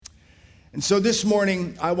And so this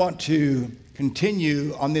morning, I want to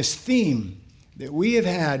continue on this theme that we have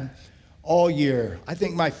had all year. I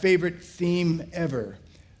think my favorite theme ever,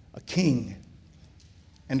 a king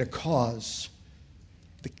and a cause.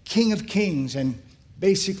 The King of Kings and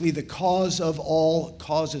basically the cause of all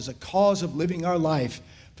causes, a cause of living our life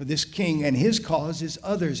for this king. And his cause is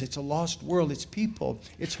others. It's a lost world. It's people.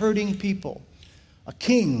 It's hurting people. A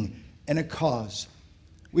king and a cause.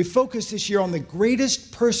 We focused this year on the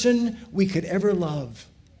greatest person we could ever love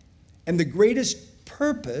and the greatest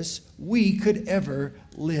purpose we could ever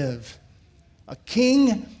live. A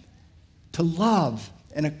king to love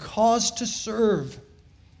and a cause to serve.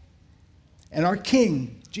 And our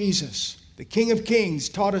King, Jesus, the King of Kings,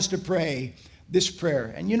 taught us to pray this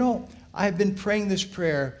prayer. And you know, I have been praying this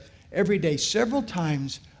prayer every day, several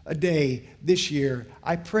times a day this year.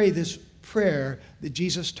 I pray this prayer that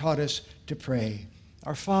Jesus taught us to pray.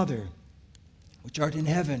 Our Father, which art in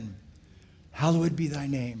heaven, hallowed be thy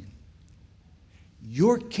name.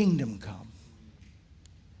 Your kingdom come.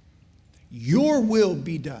 Your will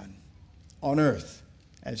be done on earth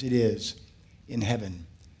as it is in heaven.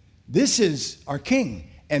 This is our King,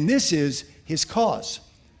 and this is his cause.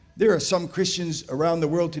 There are some Christians around the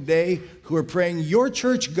world today who are praying, your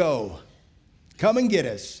church go. Come and get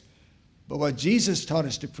us. But what Jesus taught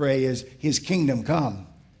us to pray is his kingdom come.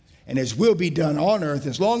 And his will be done on earth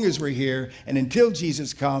as long as we're here. And until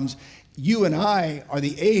Jesus comes, you and I are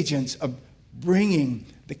the agents of bringing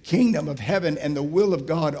the kingdom of heaven and the will of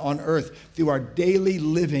God on earth through our daily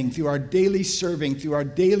living, through our daily serving, through our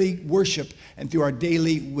daily worship, and through our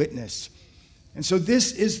daily witness. And so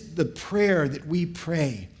this is the prayer that we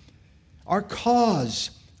pray. Our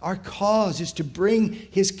cause is to bring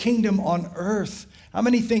his kingdom on earth. How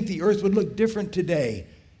many think the earth would look different today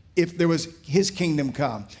if there was his kingdom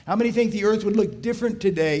come? How many think the earth would look different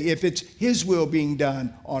today if it's his will being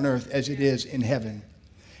done on earth as it is in heaven?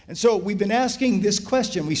 And so we've been asking this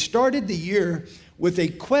question. We started the year with a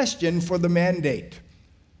question for the mandate.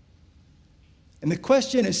 And the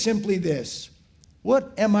question is simply this: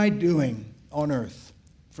 what am I doing on earth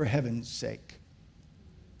for heaven's sake?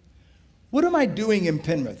 What am I doing in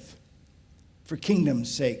Penrith for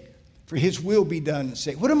kingdom's sake, for his will be done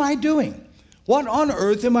sake? What am I doing? What on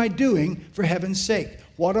earth am I doing for heaven's sake?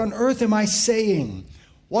 What on earth am I saying?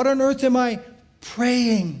 What on earth am I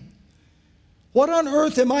praying? What on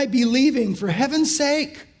earth am I believing for heaven's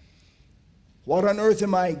sake? What on earth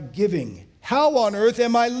am I giving? How on earth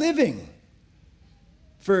am I living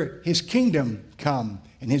for his kingdom come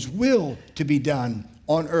and his will to be done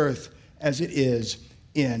on earth as it is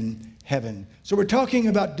in heaven? So we're talking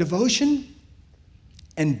about devotion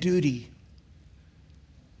and duty.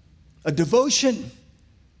 A devotion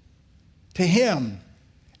to him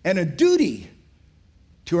and a duty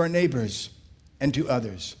to our neighbors and to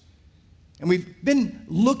others. And we've been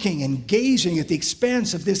looking and gazing at the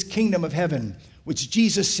expanse of this kingdom of heaven, which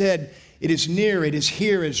Jesus said, it is near, it is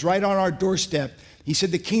here, it is right on our doorstep. He said,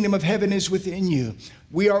 the kingdom of heaven is within you.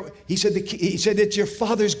 He said it's your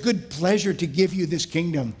Father's good pleasure to give you this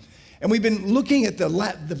kingdom. And we've been looking at the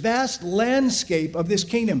vast landscape of this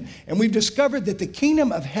kingdom. And we've discovered that the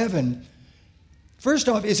kingdom of heaven, first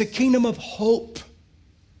off, is a kingdom of hope.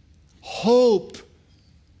 Hope.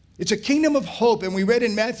 It's a kingdom of hope. And we read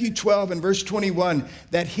in Matthew 12 and verse 21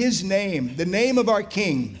 that his name, the name of our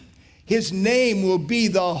King, his name will be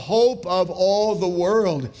the hope of all the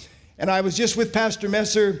world. And I was just with Pastor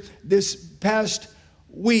Messer this past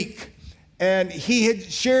week. And he had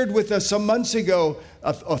shared with us some months ago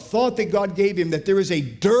a thought that God gave him, that there is a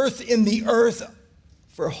dearth in the earth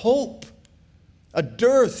for hope. A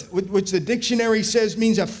dearth, which the dictionary says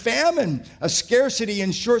means a famine, a scarcity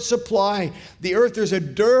in short supply. The earth, there's a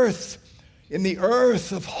dearth in the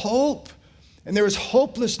earth of hope. And there is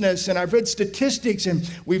hopelessness, and I've read statistics, and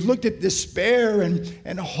we've looked at despair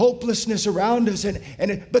and hopelessness around us.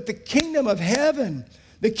 But the kingdom of heaven,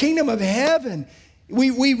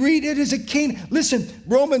 we read it as a king. Listen,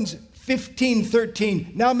 Romans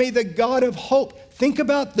 15:13. Now may the God of hope, think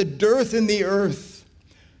about the dearth in the earth,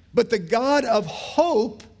 but the God of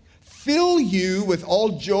hope fill you with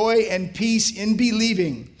all joy and peace in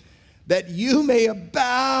believing, that you may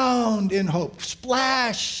abound in hope,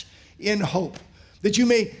 splash in hope, that you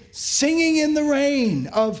may, singing in the rain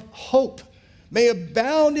of hope, may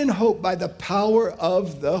abound in hope by the power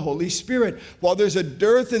of the Holy Spirit. While there's a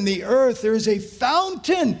dearth in the earth, there is a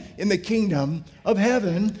fountain in the kingdom of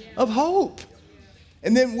heaven of hope.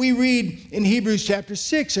 And then we read in Hebrews chapter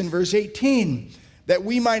 6 and verse 18, that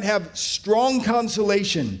we might have strong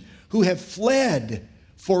consolation, who have fled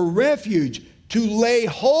for refuge, to lay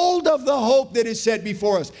hold of the hope that is set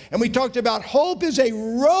before us. And we talked about hope is a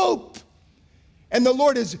rope And the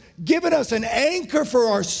Lord has given us an anchor for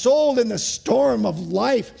our soul in the storm of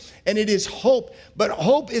life, and it is hope. But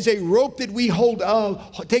hope is a rope that we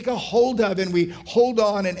take a hold of, and we hold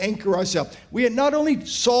on and anchor ourselves. We had not only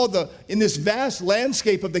saw in this vast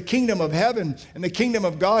landscape of the kingdom of heaven, and the kingdom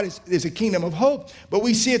of God is a kingdom of hope, but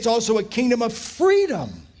we see it's also a kingdom of freedom.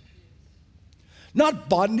 Not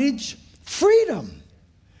bondage, freedom.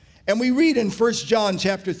 And we read in 1 John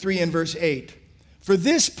chapter 3 and verse 8, for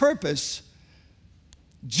this purpose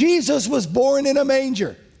Jesus was born in a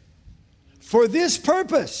manger. For this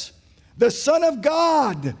purpose, the Son of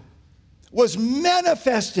God was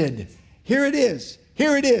manifested. Here it is,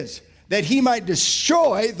 that he might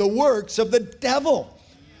destroy the works of the devil.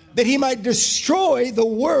 That he might destroy the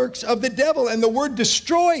works of the devil. And the word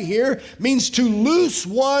destroy here means to loose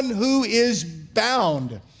one who is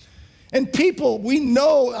bound. And people,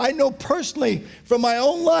 I know personally from my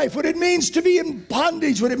own life what it means to be in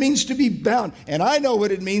bondage, what it means to be bound. And I know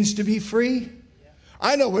what it means to be free.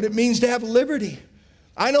 I know what it means to have liberty.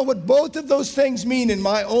 I know what both of those things mean in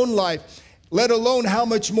my own life, let alone how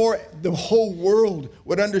much more the whole world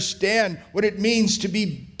would understand what it means to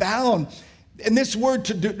be bound. And this word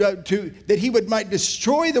that he might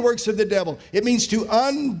destroy the works of the devil, it means to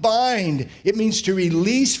unbind. It means to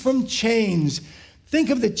release from chains. Think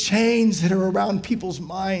of the chains that are around people's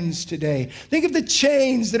minds today. Think of the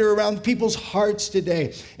chains that are around people's hearts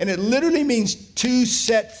today. And it literally means to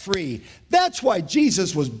set free. That's why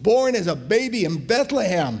Jesus was born as a baby in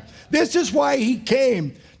Bethlehem. This is why he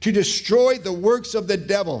came, to destroy the works of the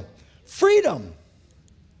devil. Freedom.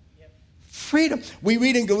 Freedom. We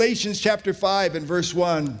read in Galatians chapter 5 and verse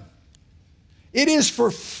 1. It is for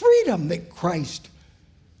freedom that Christ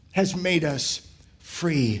has made us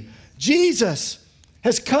free. Jesus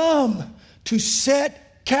has come to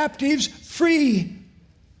set captives free.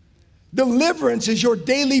 Deliverance is your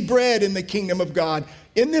daily bread in the kingdom of God.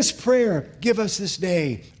 In this prayer, give us this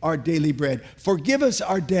day our daily bread. Forgive us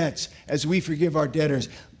our debts as we forgive our debtors.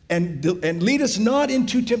 And lead us not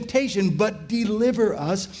into temptation, but deliver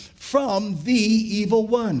us from the evil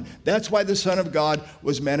one. That's why the Son of God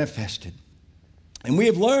was manifested. And we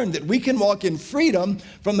have learned that we can walk in freedom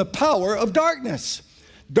from the power of darkness.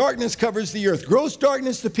 Darkness covers the earth. Gross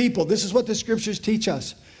darkness the people. This is what the scriptures teach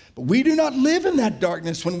us. But we do not live in that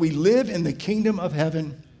darkness when we live in the kingdom of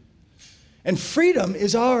heaven. And freedom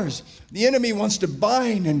is ours. The enemy wants to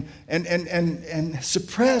bind and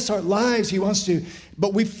suppress our lives. He wants to.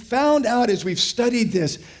 But we've found out as we've studied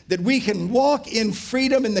this that we can walk in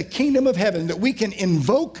freedom in the kingdom of heaven, that we can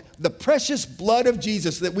invoke the precious blood of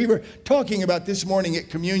Jesus that we were talking about this morning at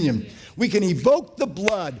communion. We can evoke the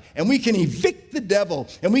blood, and we can evict the devil,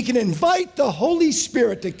 and we can invite the Holy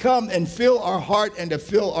Spirit to come and fill our heart and to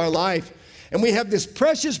fill our life. And we have this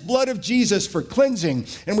precious blood of Jesus for cleansing.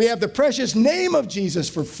 And we have the precious name of Jesus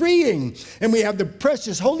for freeing. And we have the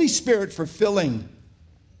precious Holy Spirit for filling.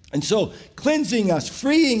 And so cleansing us,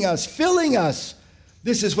 freeing us, filling us.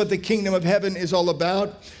 This is what the kingdom of heaven is all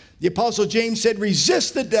about. The Apostle James said,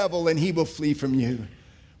 resist the devil and he will flee from you.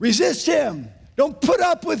 Resist him. Don't put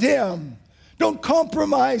up with him. Don't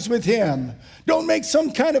compromise with him. Don't make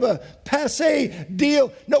some kind of a passé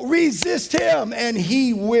deal. No, resist him and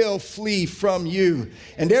he will flee from you.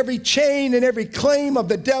 And every chain and every claim of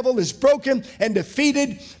the devil is broken and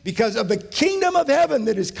defeated because of the kingdom of heaven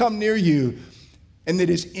that has come near you and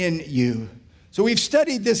that is in you. So we've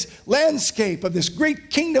studied this landscape of this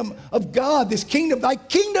great kingdom of God, this kingdom, thy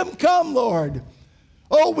kingdom come, Lord.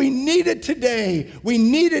 Oh, we need it today. We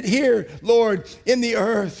need it here, Lord, in the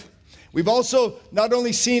earth. We've also not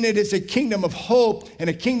only seen it as a kingdom of hope and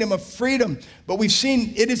a kingdom of freedom, but we've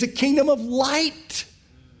seen it as a kingdom of light.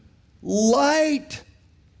 Light.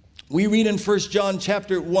 We read in 1 John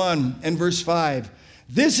chapter 1 and verse 5,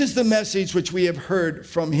 this is the message which we have heard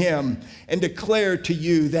from him and declare to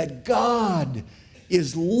you, that God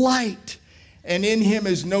is light and in him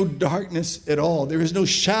is no darkness at all. There is no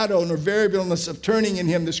shadow nor variableness of turning in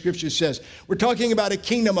him, the scripture says. We're talking about a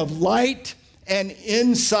kingdom of light and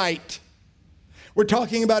insight. We're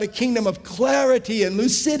talking about a kingdom of clarity and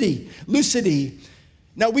lucidity.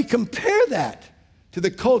 Now we compare that to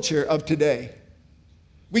the culture of today.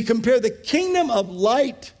 We compare the kingdom of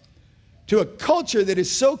light to a culture that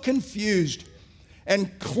is so confused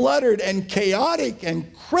and cluttered and chaotic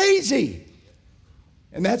and crazy.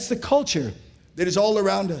 And that's the culture that is all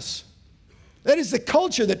around us. That is the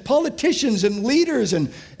culture that politicians and leaders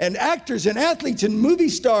and actors and athletes and movie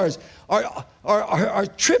stars are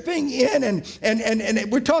tripping in.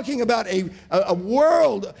 And we're talking about a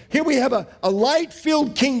world. Here we have a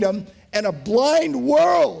light-filled kingdom and a blind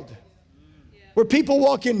world. where people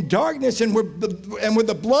walk in darkness and where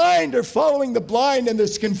the blind are following the blind, and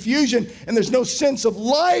there's confusion and there's no sense of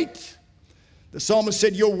light. The psalmist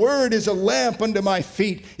said, your word is a lamp unto my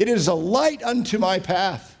feet. It is a light unto my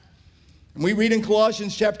path. And we read in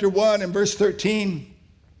Colossians chapter 1 and verse 13,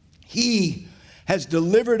 he has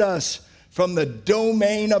delivered us from the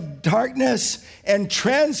domain of darkness and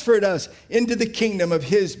transferred us into the kingdom of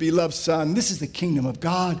his beloved Son. This is the kingdom of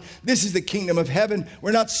God. This is the kingdom of heaven.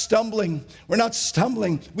 We're not stumbling. We're not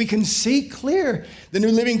stumbling. We can see clear. The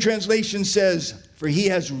New Living Translation says, for he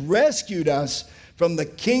has rescued us from the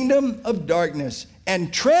kingdom of darkness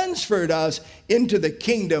and transferred us into the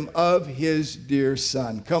kingdom of his dear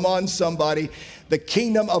Son. Come on, somebody. The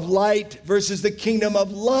kingdom of light versus the kingdom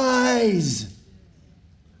of lies.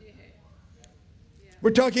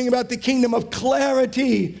 We're talking about the kingdom of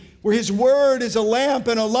clarity, where his word is a lamp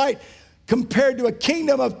and a light, compared to a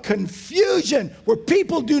kingdom of confusion, where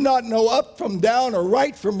people do not know up from down or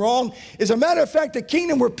right from wrong. As a matter of fact, a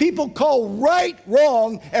kingdom where people call right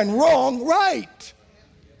wrong and wrong right.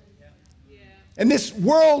 And this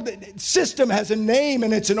world system has a name,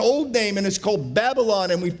 and it's an old name, and it's called Babylon,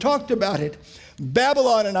 and we've talked about it.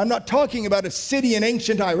 Babylon, and I'm not talking about a city in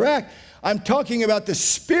ancient Iraq. I'm talking about the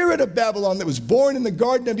spirit of Babylon that was born in the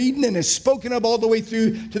Garden of Eden and is spoken of all the way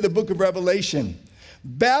through to the book of Revelation.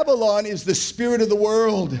 Babylon is the spirit of the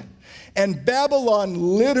world. And Babylon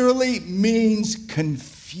literally means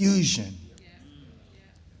confusion.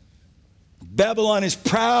 Babylon is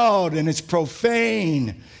proud and it's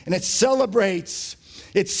profane and it celebrates.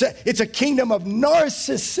 It's a kingdom of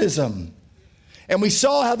narcissism. And we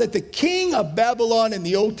saw how that the king of Babylon in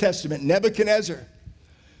the Old Testament, Nebuchadnezzar,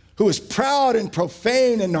 who was proud and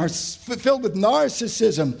profane and filled with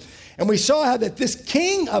narcissism. And we saw how that this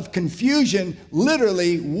king of confusion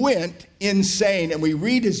literally went insane. And we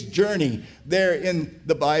read his journey there in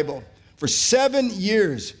the Bible. For 7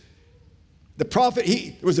 years, the prophet,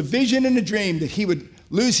 there was a vision and a dream that he would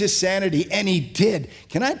lose his sanity, and he did.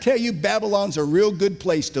 Can I tell you, Babylon's a real good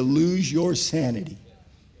place to lose your sanity.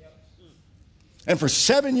 And for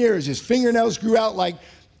 7 years, his fingernails grew out like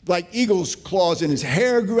eagle's claws, and his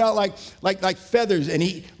hair grew out like feathers, and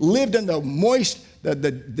he lived in the moist, the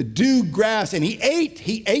dew grass, and he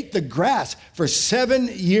ate the grass for 7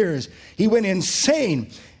 years. He went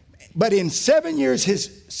insane. But in 7 years,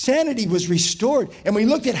 his sanity was restored. And we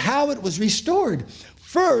looked at how it was restored.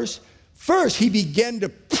 First, he began to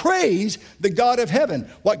praise the God of heaven.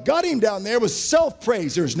 What got him down there was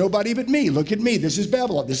self-praise. There's nobody but me. Look at me. This is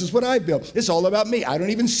Babylon. This is what I built. It's all about me. I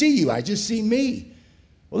don't even see you. I just see me.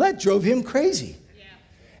 Well, that drove him crazy. Yeah.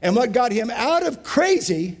 And what got him out of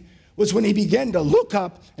crazy was when he began to look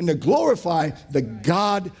up and to glorify the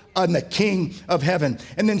God and the King of heaven.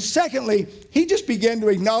 And then secondly, he just began to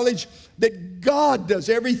acknowledge that God does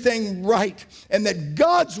everything right and that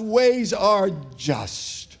God's ways are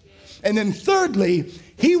just. And then thirdly,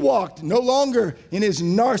 he walked no longer in his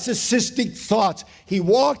narcissistic thoughts. He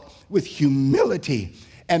walked with humility.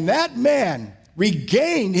 And that man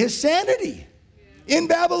regained his sanity in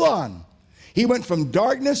Babylon. He went from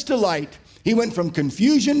darkness to light. He went from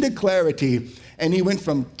confusion to clarity, and he went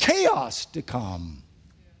from chaos to calm.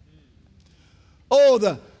 Oh,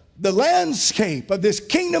 the landscape of this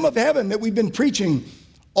kingdom of heaven that we've been preaching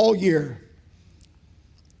all year.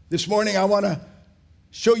 This morning, I want to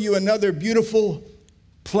show you another beautiful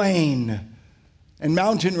plain and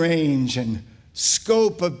mountain range and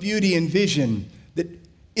scope of beauty and vision that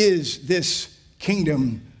is this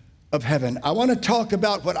kingdom of heaven. I want to talk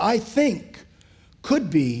about what I think could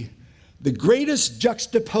be the greatest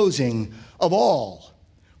juxtaposing of all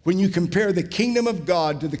when you compare the kingdom of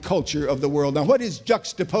God to the culture of the world. Now, what is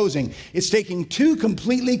juxtaposing? It's taking two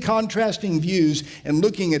completely contrasting views and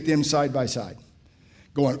looking at them side by side.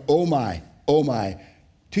 Going, oh my.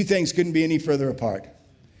 Two things couldn't be any further apart.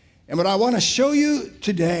 And what I want to show you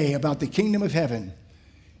today about the kingdom of heaven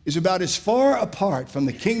is about as far apart from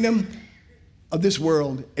the kingdom of this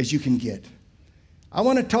world as you can get. I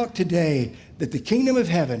want to talk today that the kingdom of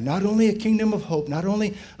heaven, not only a kingdom of hope, not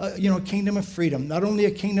only a kingdom of freedom, not only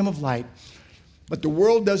a kingdom of light, but the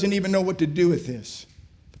world doesn't even know what to do with this.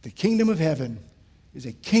 But the kingdom of heaven is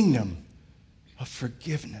a kingdom of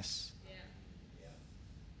forgiveness.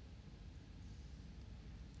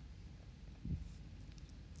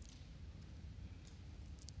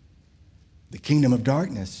 The kingdom of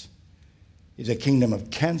darkness is a kingdom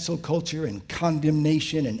of cancel culture and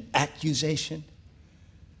condemnation and accusation.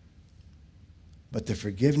 But the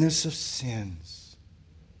forgiveness of sins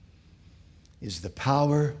is the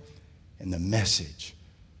power and the message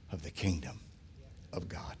of the kingdom of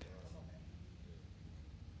God.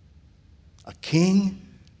 A king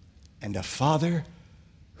and a Father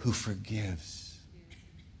who forgives.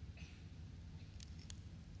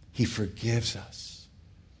 He forgives us.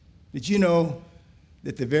 Did you know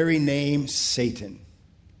that the very name Satan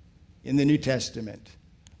in the New Testament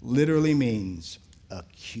literally means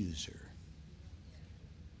accuser?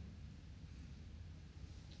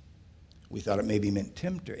 We thought it maybe meant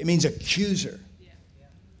tempter. It means accuser.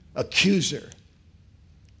 Accuser.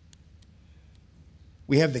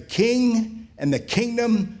 We have the king and the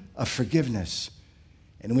kingdom of forgiveness.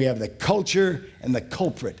 And we have the culture and the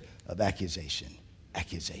culprit of accusation.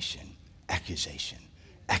 Accusation. Accusation.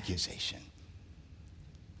 Accusation.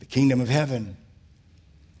 The kingdom of heaven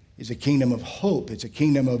is a kingdom of hope. It's a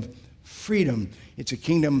kingdom of freedom. It's a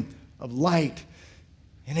kingdom of light.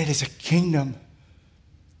 And it is a kingdom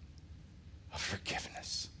of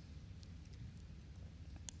forgiveness.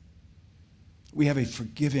 We have a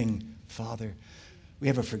forgiving Father. We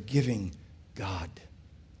have a forgiving God.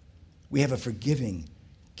 We have a forgiving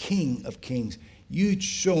King of Kings. You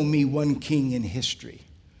show me one king in history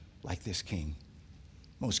like this king.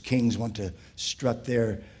 Most kings want to strut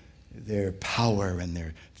their power and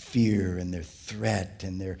their fear and their threat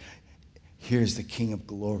and here's the King of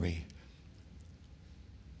glory.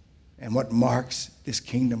 And what marks this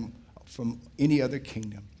kingdom from any other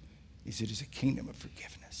kingdom is it is a kingdom of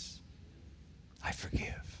forgiveness. I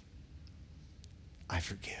forgive. I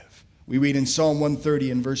forgive. We read in Psalm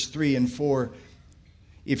 130 in verse 3 and 4,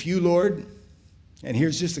 if you, Lord, and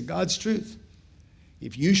here's just the God's truth,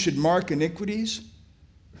 if you should mark iniquities,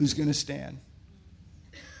 who's going to stand?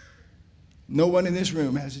 No one in this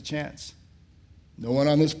room has a chance. No one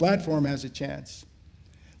on this platform has a chance.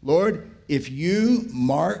 Lord, if you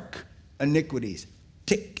mark iniquities,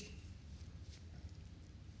 tick,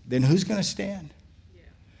 then who's going to stand? Yeah.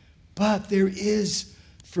 But there is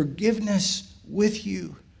forgiveness with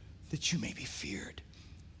you that you may be feared.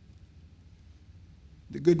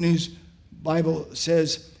 The Good News Bible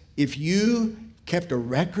says, if you kept a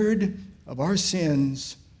record of our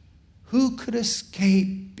sins, who could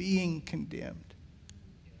escape being condemned?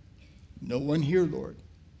 No one here, Lord.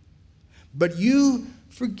 But you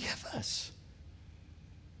forgive us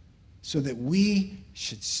so that we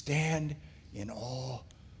should stand in awe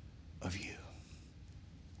of you.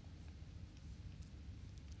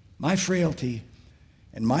 My frailty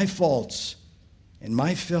and my faults and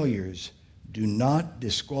my failures do not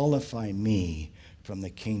disqualify me from the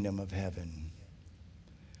kingdom of heaven.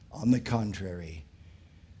 On the contrary,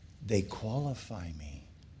 they qualify me.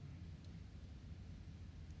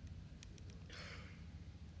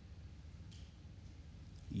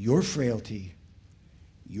 Your frailty,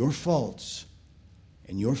 your faults,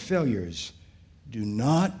 and your failures do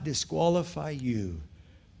not disqualify you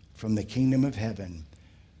from the kingdom of heaven.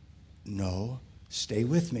 No, stay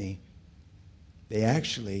with me. They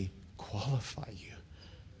actually qualify you.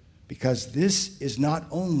 Because this is not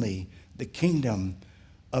only the kingdom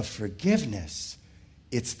of forgiveness,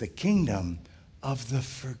 it's the kingdom of the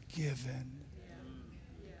forgiven.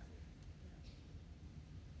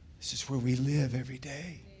 This is where we live every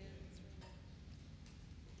day.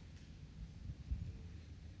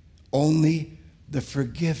 Only the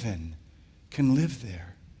forgiven can live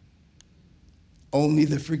there. Only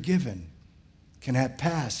the forgiven can have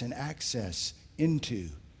pass and access into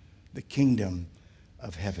the kingdom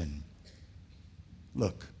of heaven.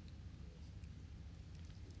 Look,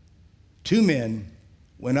 2 men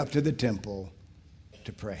went up to the temple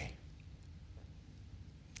to pray.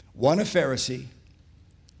 One a Pharisee,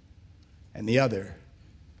 and the other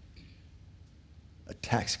a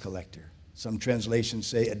tax collector. Some translations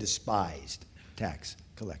say a despised tax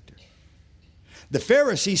collector. The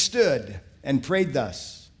Pharisee stood and prayed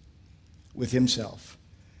thus with himself,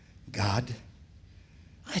 God,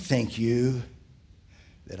 I thank you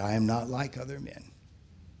that I am not like other men,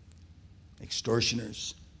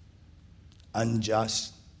 extortioners,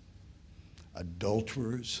 unjust,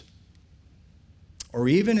 adulterers, or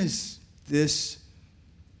even as this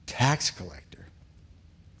tax collector.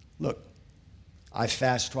 Look, I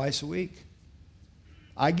fast twice a week.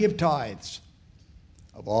 I give tithes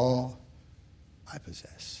of all I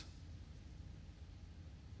possess.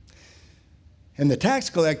 And the tax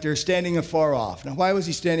collector standing afar off. Now, why was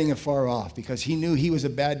he standing afar off? Because he knew he was a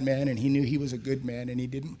bad man and he knew he was a good man, and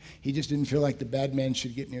he just didn't feel like the bad man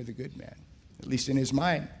should get near the good man, at least in his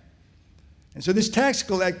mind. And so this tax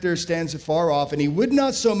collector stands afar off, and he would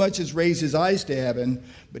not so much as raise his eyes to heaven,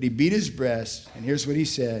 but he beat his breast, and here's what he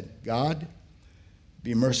said, God,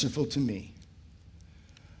 be merciful to me,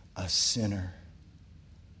 a sinner.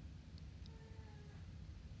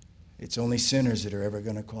 It's only sinners that are ever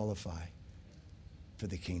going to qualify for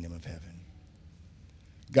the kingdom of heaven.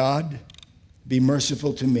 God, be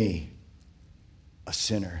merciful to me, a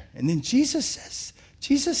sinner. And then Jesus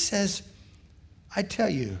says, I tell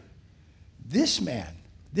you, this man,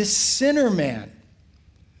 this sinner man,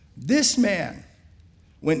 this man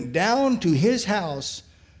went down to his house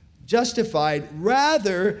justified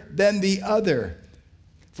rather than the other.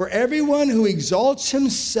 For everyone who exalts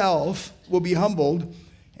himself will be humbled,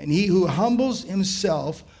 and he who humbles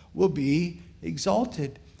himself will be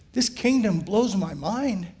exalted. This kingdom blows my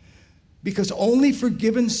mind, because only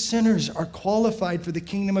forgiven sinners are qualified for the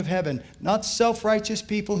kingdom of heaven, not self-righteous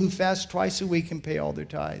people who fast twice a week and pay all their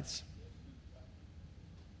tithes.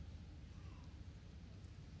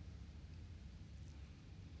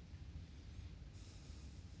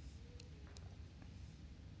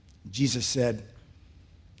 Jesus said,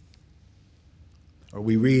 or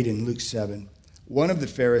we read in Luke 7, one of the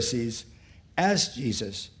Pharisees asked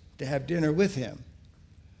Jesus to have dinner with him.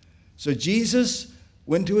 So Jesus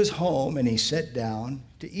went to his home and he sat down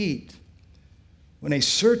to eat. When a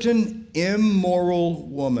certain immoral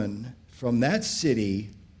woman from that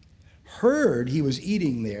city heard he was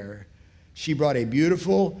eating there, she brought a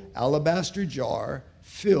beautiful alabaster jar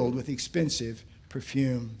filled with expensive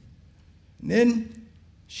perfume. And then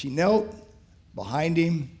she knelt behind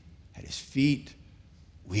him at his feet,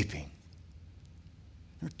 weeping.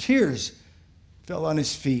 Her tears fell on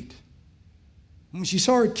his feet. When she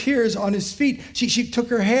saw her tears on his feet, she took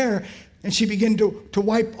her hair and she began to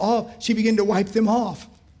wipe them off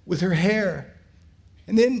with her hair.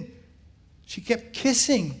 And then she kept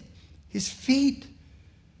kissing his feet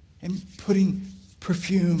and putting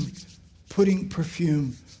perfume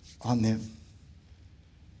on them.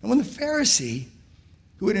 And when the Pharisee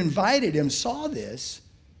who had invited him saw this,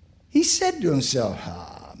 he said to himself,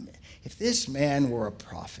 if this man were a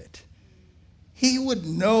prophet, he would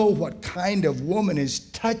know what kind of woman is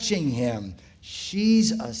touching him.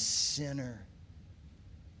 She's a sinner.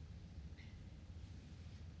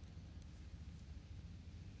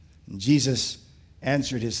 And Jesus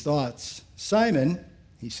answered his thoughts. Simon,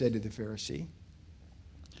 he said to the Pharisee,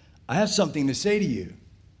 I have something to say to you.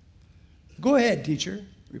 Go ahead, teacher,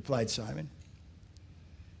 replied Simon.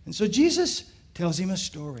 And so Jesus tells him a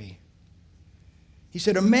story. He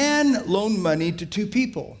said, a man loaned money to two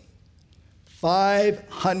people,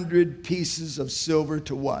 500 pieces of silver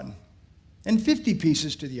to one, and 50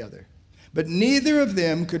 pieces to the other. But neither of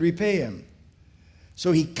them could repay him.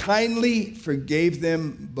 So he kindly forgave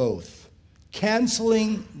them both,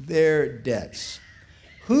 canceling their debts.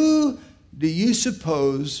 Who do you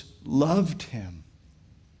suppose loved him?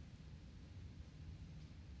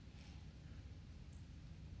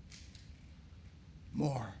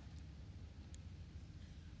 More.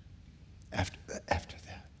 After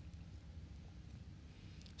that,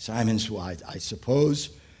 Simon's wise, I suppose,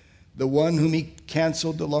 the one whom he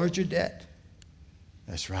canceled the larger debt.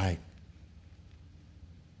 That's right,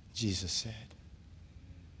 Jesus said.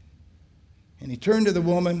 And he turned to the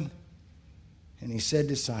woman and he said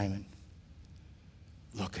to Simon,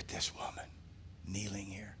 look at this woman kneeling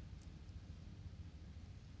here.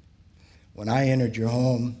 When I entered your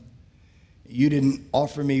home, you didn't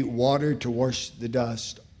offer me water to wash the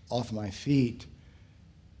dust off my feet,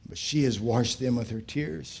 but she has washed them with her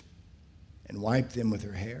tears and wiped them with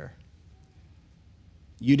her hair.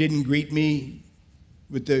 You didn't greet me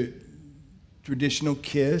with the traditional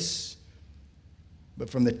kiss, but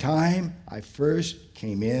from the time I first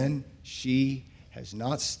came in, she has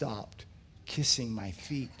not stopped kissing my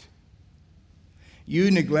feet.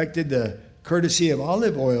 You neglected the courtesy of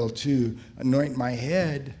olive oil to anoint my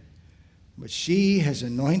head, but she has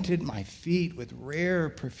anointed my feet with rare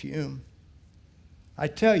perfume. I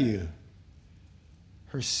tell you,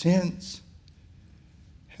 her sins,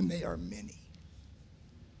 and they are many.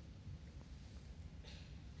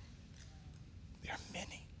 They are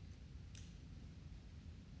many.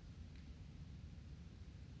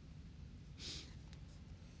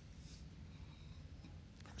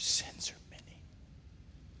 Her sins are many.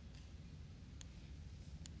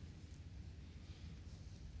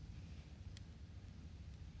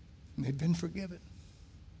 They've been forgiven.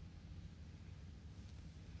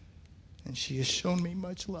 And she has shown me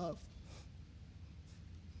much love.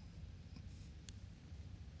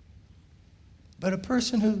 But a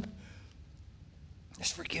person who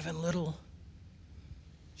is forgiven little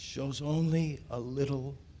shows only a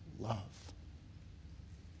little love.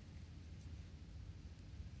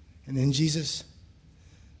 And then Jesus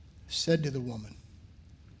said to the woman,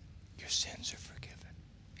 your sins are forgiven.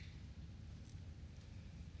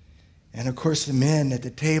 And of course, the men at the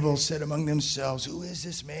table said among themselves, who is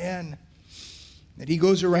this man that he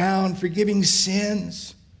goes around forgiving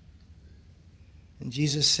sins? And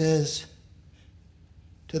Jesus says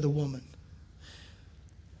to the woman,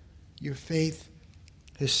 your faith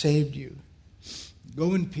has saved you.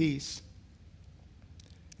 Go in peace.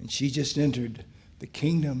 And she just entered the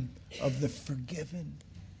kingdom of the forgiven,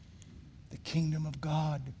 the kingdom of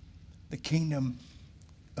God, the kingdom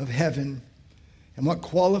of heaven. And what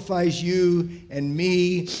qualifies you and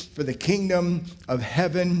me for the kingdom of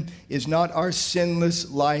heaven is not our sinless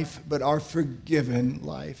life, but our forgiven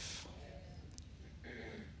life.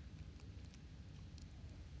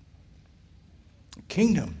 A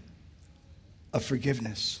kingdom of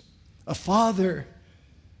forgiveness, a father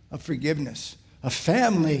of forgiveness, a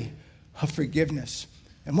family of forgiveness.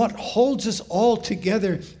 And what holds us all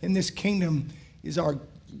together in this kingdom is our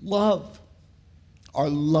love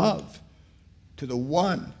to the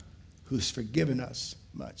one who's forgiven us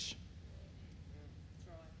much.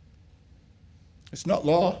 It's not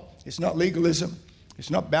law. It's not legalism. It's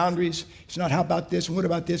not boundaries. It's not how about this and what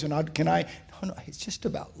about this and can I? No, it's just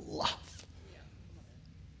about love.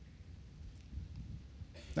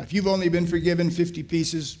 Now, if you've only been forgiven 50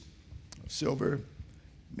 pieces of silver,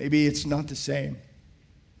 maybe it's not the same.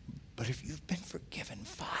 But if you've been forgiven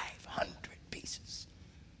 500 pieces,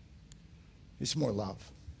 it's more love.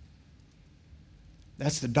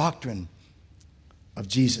 That's the doctrine of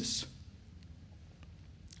Jesus.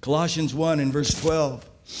 Colossians 1 and verse 12,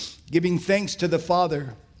 giving thanks to the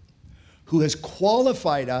Father who has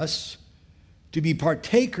qualified us to be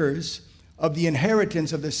partakers of the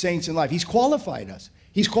inheritance of the saints in life. He's qualified us.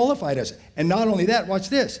 He's qualified us. And not only that, watch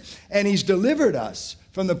this. And he's delivered us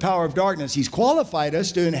from the power of darkness. He's qualified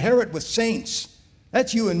us to inherit with saints.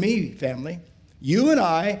 That's you and me, family. You and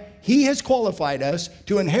I, he has qualified us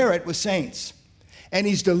to inherit with saints. And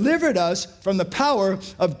he's delivered us from the power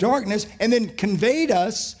of darkness and then conveyed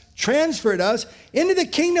us, transferred us into the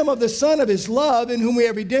kingdom of the Son of his love, in whom we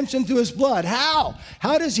have redemption through his blood. How?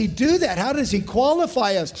 How does he do that? How does he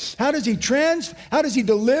qualify us? How does he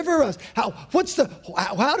deliver us? How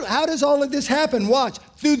does all of this happen? Watch.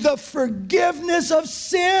 Through the forgiveness of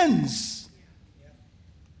sins.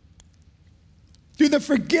 Through the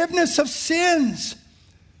forgiveness of sins.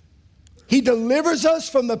 He delivers us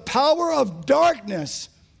from the power of darkness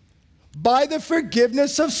by the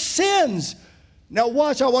forgiveness of sins. Now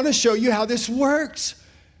watch, I want to show you how this works.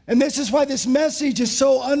 And this is why this message is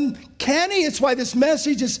so uncanny. It's why this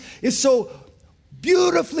message is so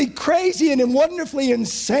beautifully crazy and wonderfully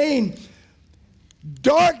insane.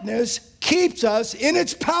 Darkness keeps us in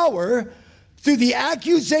its power through the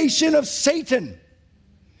accusation of Satan.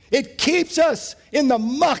 It keeps us in the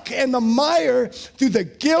muck and the mire through the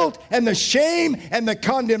guilt and the shame and the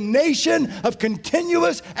condemnation of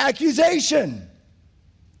continuous accusation.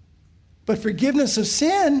 But forgiveness of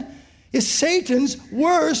sin is Satan's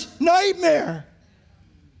worst nightmare.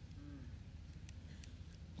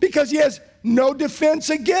 Because he has no defense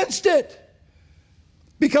against it.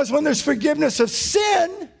 Because when there's forgiveness of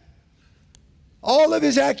sin, all of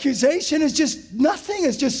his accusation is just nothing.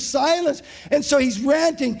 It's just silence. And so he's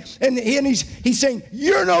ranting and he's saying,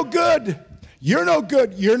 you're no good. You're no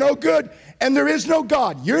good. You're no good. And there is no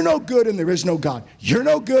God. You're no good and there is no God. You're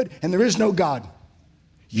no good and there is no God.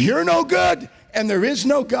 You're no good and there is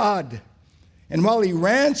no God. And while he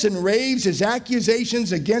rants and raves his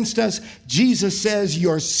accusations against us, Jesus says,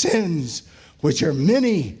 your sins, which are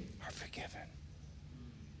many, are forgiven.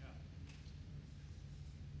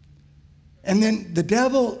 And then the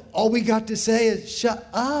devil, all we got to say is, shut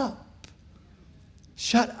up.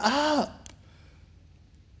 Shut up.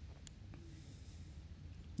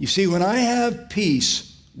 You see, when I have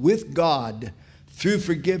peace with God through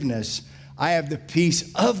forgiveness, I have the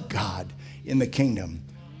peace of God in the kingdom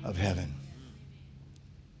of heaven.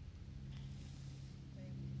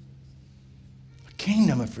 A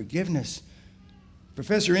kingdom of forgiveness.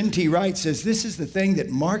 Professor N.T. Wright says this is the thing that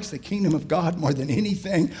marks the kingdom of God more than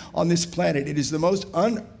anything on this planet. It is the most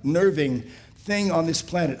unnerving thing on this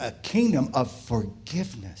planet, a kingdom of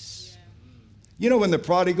forgiveness. You know, when the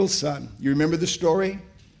prodigal son, you remember the story?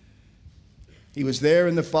 He was there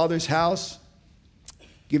in the father's house.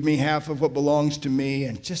 Give me half of what belongs to me,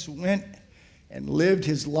 and just went and lived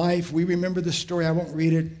his life. We remember the story. I won't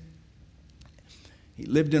read it. He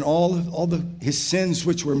lived in all his sins,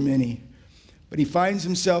 which were many. But he finds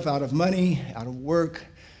himself out of money, out of work,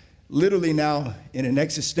 literally now in an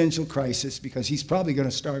existential crisis because he's probably going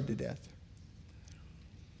to starve to death.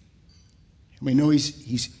 We know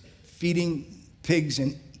he's feeding pigs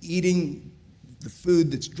and eating the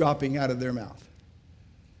food that's dropping out of their mouth.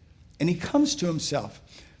 And he comes to himself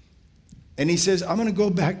and he says, I'm going to go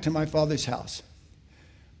back to my father's house.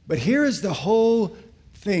 But here is the whole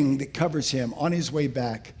thing that covers him on his way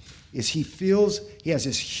back. is he has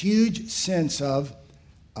this huge sense of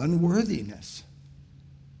unworthiness.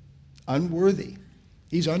 Unworthy.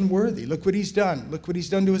 He's unworthy. Look what he's done. Look what he's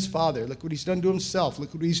done to his father. Look what he's done to himself.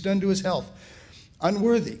 Look what he's done to his health.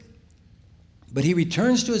 Unworthy. But he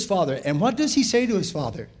returns to his father. And what does he say to his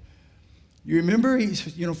father? You remember? He's,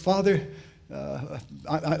 Father,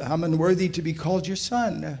 I'm unworthy to be called your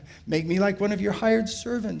son. Make me like one of your hired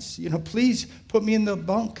servants. Please put me in the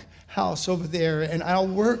bunk house over there, and I'll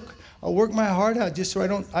work my heart out just so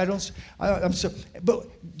I'm so.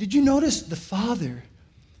 But did you notice the father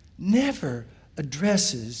never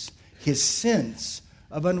addresses his sense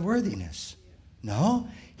of unworthiness? No,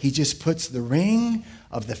 he just puts the ring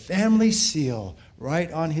of the family seal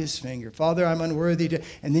right on his finger. Father, I'm unworthy to,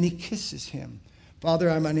 and then he kisses him. Father,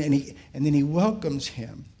 and then he welcomes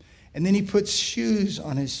him. And then he puts shoes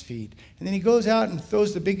on his feet. And then he goes out and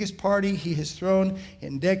throws the biggest party he has thrown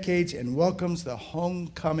in decades and welcomes the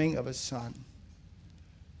homecoming of a son.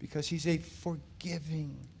 Because he's a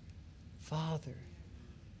forgiving father.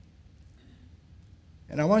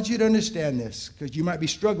 And I want you to understand this, because you might be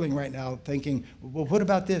struggling right now thinking, well, what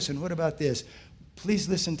about this and what about this? Please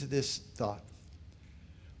listen to this thought.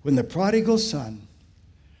 When the prodigal son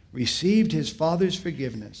received his father's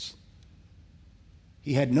forgiveness,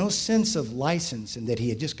 he had no sense of license and that he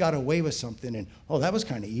had just got away with something and, that was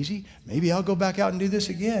kind of easy. Maybe I'll go back out and do this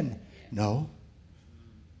again. No.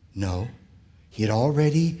 He had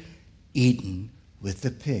already eaten with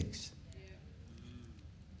the pigs.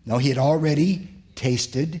 No, he had already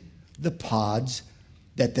tasted the pods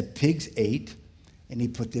that the pigs ate, and he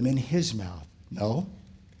put them in his mouth. No.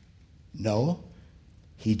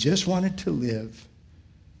 He just wanted to live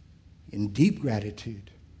in deep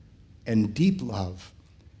gratitude and deep love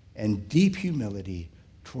and deep humility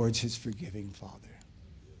towards his forgiving father.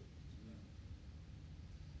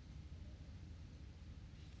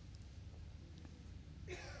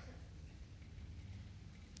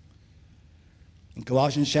 In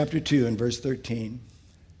Colossians chapter 2 and verse 13,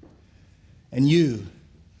 and you,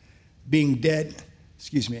 being dead,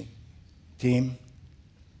 team,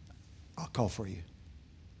 I'll call for you.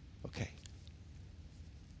 Okay.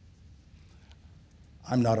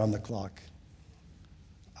 I'm not on the clock.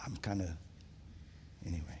 I'm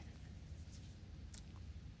anyway.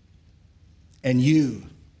 And you,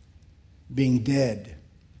 being dead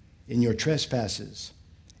in your trespasses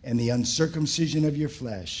and the uncircumcision of your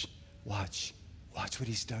flesh, watch what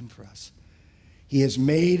he's done for us. He has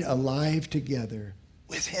made alive together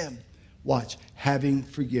with him. Watch, having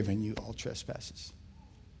forgiven you all trespasses.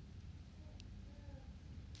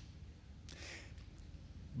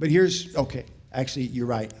 But actually, you're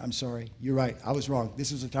right. I'm sorry. You're right. I was wrong.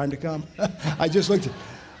 This is the time to come. I just looked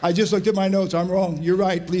at my notes. I'm wrong. You're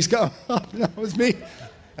right. Please come. That was me.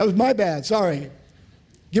 That was my bad. Sorry.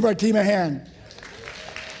 Give our team a hand.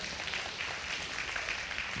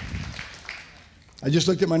 I just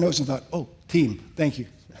looked at my notes and thought, team, thank you.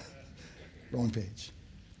 Wrong page.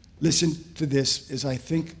 Listen to this as I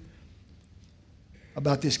think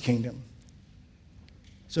about this kingdom.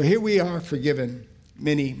 So here we are forgiven.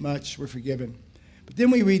 Much we're forgiven. But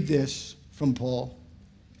then we read this from Paul,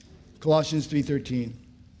 Colossians 3:13.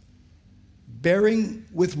 Bearing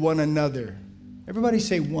with one another. Everybody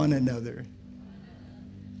say one another.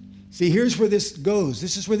 See, here's where this goes.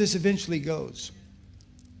 This is where this eventually goes.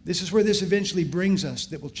 This is where this eventually brings us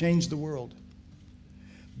that will change the world.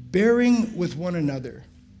 Bearing with one another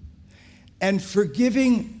and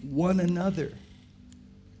forgiving one another.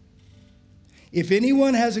 If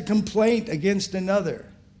anyone has a complaint against another,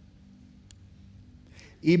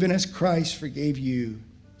 even as Christ forgave you,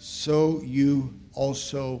 so you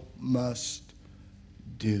also must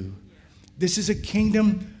do. This is a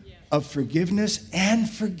kingdom of forgiveness and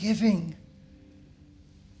forgiving.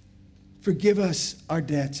 Forgive us our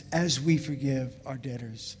debts as we forgive our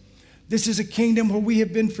debtors. This is a kingdom where we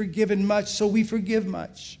have been forgiven much, so we forgive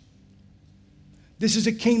much. This is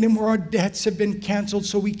a kingdom where our debts have been canceled,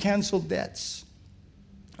 so we cancel debts.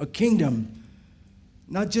 A kingdom,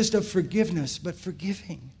 not just of forgiveness, but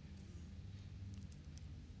forgiving.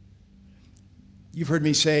 You've heard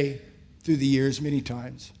me say through the years many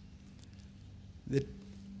times that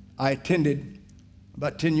I attended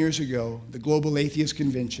about 10 years ago the Global Atheist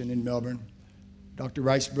Convention in Melbourne. Dr.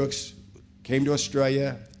 Rice Brooks came to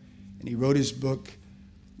Australia and he wrote his book,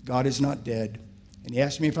 God Is Not Dead. And he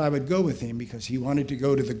asked me if I would go with him because he wanted to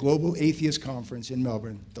go to the Global Atheist Conference in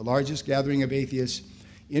Melbourne, the largest gathering of atheists,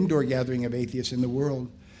 indoor gathering of atheists in the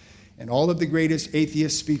world. And all of the greatest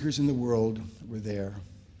atheist speakers in the world were there.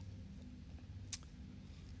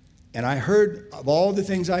 And I heard of all the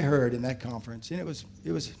things I heard in that conference, and it was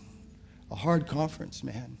a hard conference,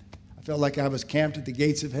 man. I felt like I was camped at the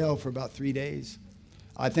gates of hell for about 3 days.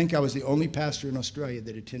 I think I was the only pastor in Australia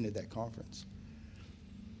that attended that conference.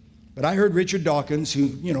 But I heard Richard Dawkins,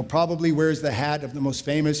 who, probably wears the hat of the most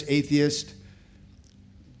famous atheist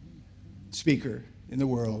speaker in the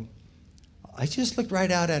world. I just looked right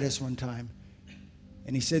out at us one time,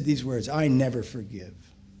 and he said these words, "I never forgive.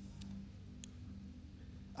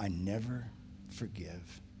 I never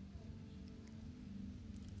forgive."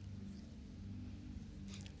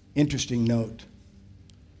 Interesting note.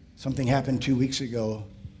 Something happened 2 weeks ago.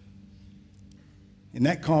 In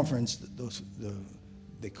that conference,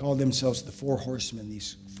 they called themselves the Four Horsemen,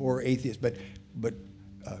 these four atheists, but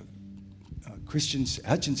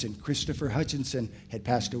Christopher Hutchinson had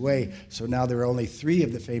passed away, so now there are only three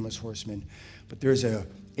of the famous horsemen. But there's an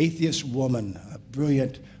atheist woman, a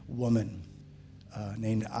brilliant woman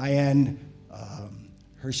named Ayaan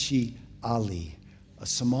Hirsi Ali, a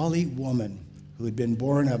Somali woman who had been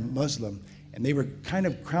born a Muslim, and they were kind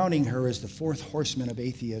of crowning her as the fourth horseman of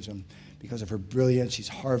atheism because of her brilliance. She's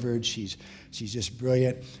Harvard, she's just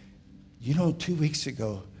brilliant. 2 weeks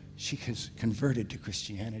ago, she converted to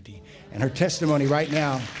Christianity. And her testimony right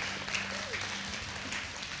now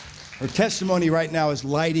is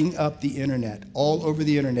lighting up the internet, all over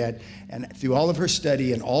the internet. And through all of her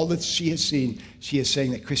study and all that she has seen, she is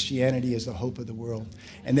saying that Christianity is the hope of the world.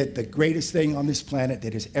 And that the greatest thing on this planet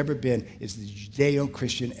that has ever been is the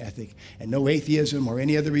Judeo-Christian ethic. And no atheism or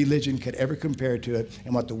any other religion could ever compare to it.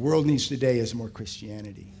 And what the world needs today is more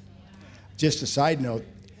Christianity. Just a side note,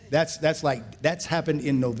 that's happened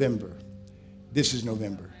in November. This is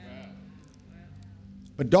November.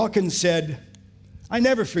 But Dawkins said, "I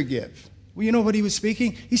never forgive." Well, you know what he was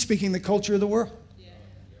speaking? He's speaking the culture of the world.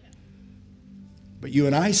 But you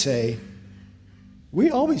and I say,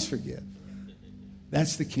 we always forgive.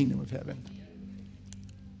 That's the kingdom of heaven.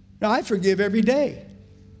 Now, I forgive every day.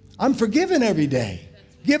 I'm forgiven every day.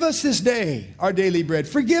 Give us this day our daily bread.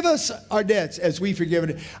 Forgive us our debts as we forgive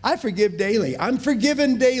it. I forgive daily. I'm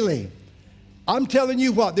forgiven daily. I'm telling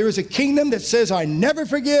you what, there is a kingdom that says I never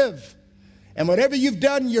forgive. And whatever you've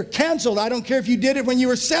done, you're canceled. I don't care if you did it when you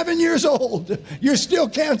were 7 years old. You're still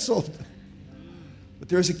canceled. But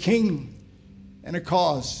there's a king and a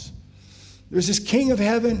cause. There's this king of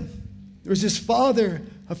heaven. There's this father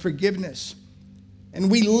of forgiveness. And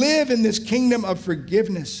we live in this kingdom of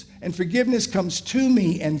forgiveness. And forgiveness comes to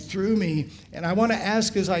me and through me. And I want to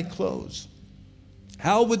ask as I close,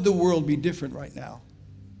 how would the world be different right now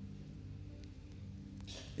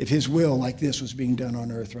if his will like this was being done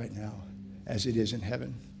on earth right now as it is in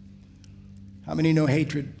heaven? How many know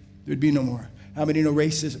hatred? There'd be no more. How many know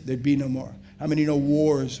racism? There'd be no more. How many know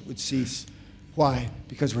wars would cease? Why?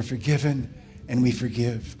 Because we're forgiven and we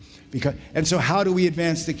forgive. And so how do we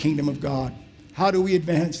advance the kingdom of God? How do we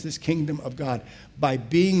advance this kingdom of God? By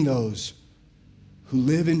being those who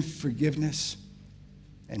live in forgiveness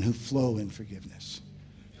and who flow in forgiveness,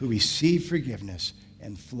 who receive forgiveness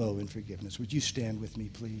and flow in forgiveness. Would you stand with me,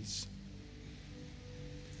 please?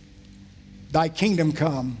 Thy kingdom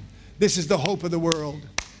come. This is the hope of the world,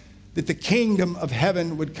 that the kingdom of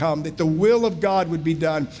heaven would come, that the will of God would be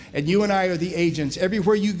done, and you and I are the agents.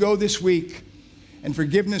 Everywhere you go this week, and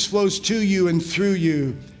forgiveness flows to you and through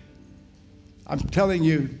you, I'm telling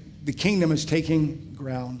you, the kingdom is taking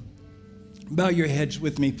ground. Bow your heads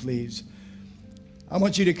with me, please. I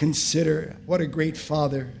want you to consider what a great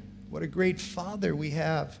Father we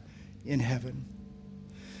have in heaven.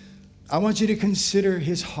 I want you to consider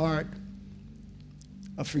his heart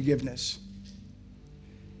of forgiveness.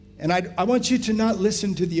 And I want you to not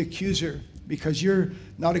listen to the accuser, because you're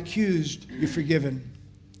not accused, you're forgiven.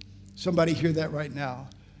 Somebody hear that right now.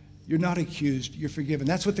 You're not accused, you're forgiven.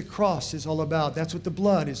 That's what the cross is all about. That's what the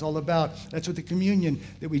blood is all about. That's what the communion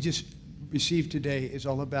that we just received today is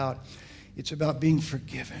all about. It's about being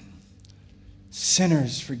forgiven.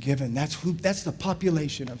 Sinners forgiven. That's the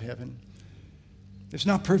population of heaven. It's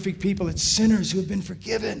not perfect people, it's sinners who have been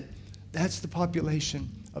forgiven. That's the population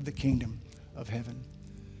of the kingdom of heaven.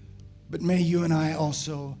 But may you and I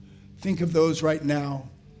also think of those right now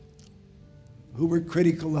who we're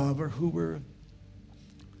critical of, or who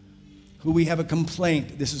we have a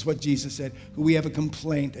complaint. This is what Jesus said, who we have a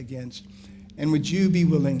complaint against. And would you be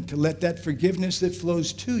willing to let that forgiveness that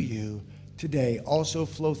flows to you today also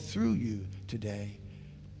flow through you today,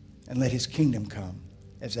 and let his kingdom come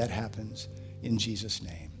as that happens in Jesus'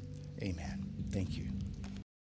 name. Amen. Thank you.